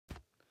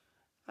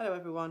Hello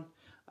everyone,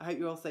 I hope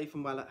you're all safe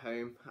and well at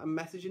home. I'm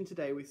messaging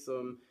today with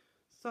some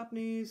sad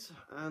news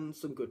and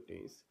some good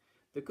news.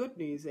 The good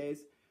news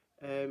is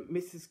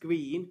Mrs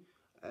Green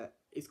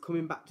is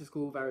coming back to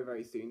school very,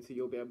 very soon, so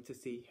you'll be able to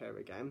see her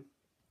again.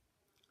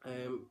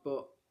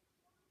 But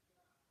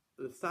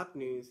the sad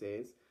news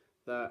is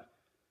that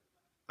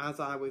as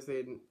I was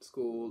in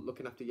school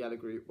looking after Yellow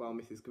Group while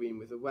Mrs Green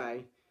was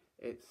away,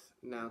 it's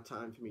now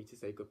time for me to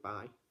say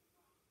goodbye.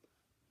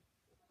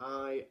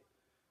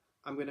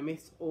 I'm going to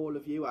miss all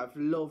of you. I've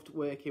loved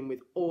working with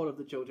all of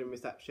the children in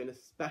reception,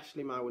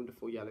 especially my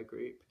wonderful Yellow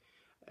Group.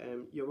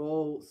 You're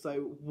all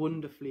so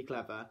wonderfully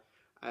clever,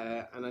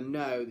 and I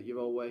know that you're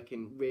all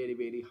working really,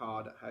 really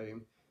hard at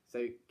home.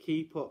 So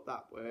keep up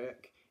that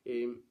work,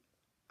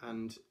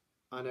 and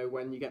I know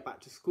when you get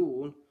back to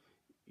school,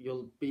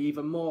 you'll be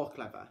even more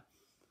clever.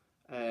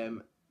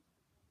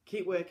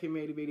 Keep working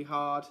really, really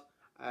hard.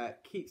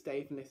 Keep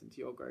staying and listen to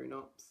your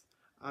grown-ups.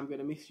 I'm going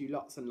to miss you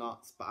lots and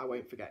lots, but I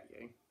won't forget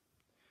you.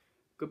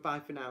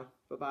 Goodbye for now.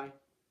 Bye-bye.